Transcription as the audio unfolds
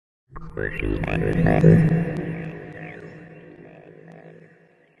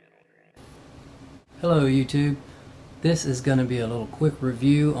Hello YouTube, this is going to be a little quick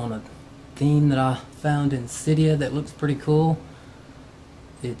review on a theme that I found in Cydia that looks pretty cool.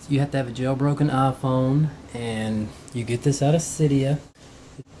 You have to have a jailbroken iPhone, and you get this out of Cydia.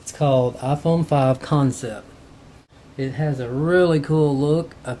 It's called iPhone 5 Concept. It has a really cool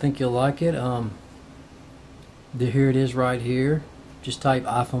look. I think you'll like it. Here it is right here. Just type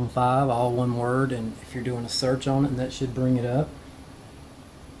iPhone 5, all one word, and if you're doing a search on it, that should bring it up.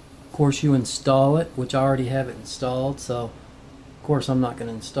 Of course, you install it, which I already have it installed, so of course I'm not going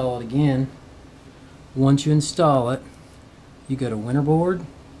to install it again. Once you install it, you go to Winterboard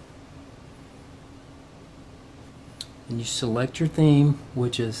and you select your theme,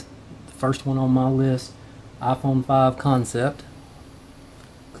 which is the first one on my list, iPhone 5 Concept.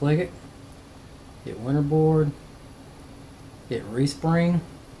 Click it, hit Winterboard, hit Respring.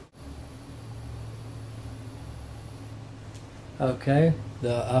 Okay,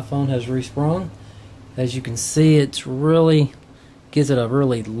 the iPhone has resprung. As you can see, it's really gives it a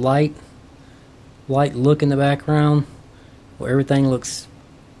really light look in the background, where everything looks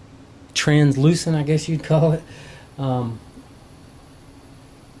translucent, I guess you'd call it.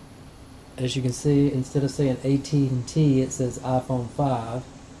 As you can see, instead of saying AT&T, it says iPhone 5.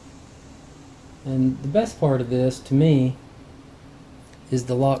 And the best part of this, to me, is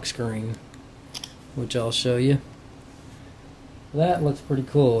the lock screen, which I'll show you. That looks pretty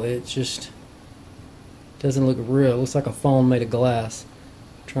cool. It just doesn't look real. It looks like a phone made of glass.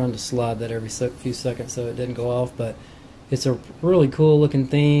 I'm trying to slide that every few seconds so it didn't go off, but it's a really cool looking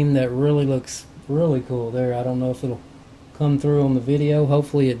theme that really looks really cool there. I don't know if it'll come through on the video.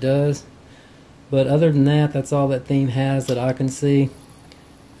 Hopefully it does. But other than that, that's all that theme has that I can see.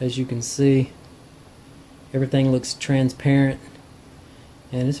 As you can see, everything looks transparent,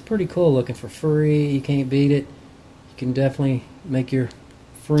 and it's pretty cool looking for free. You can't beat it. You can definitely make your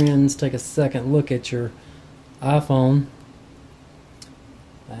friends take a second look at your iPhone.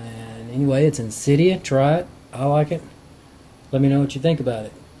 And anyway, it's in Cydia. Try it. I like it. Let me know what you think about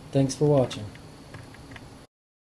it. Thanks for watching.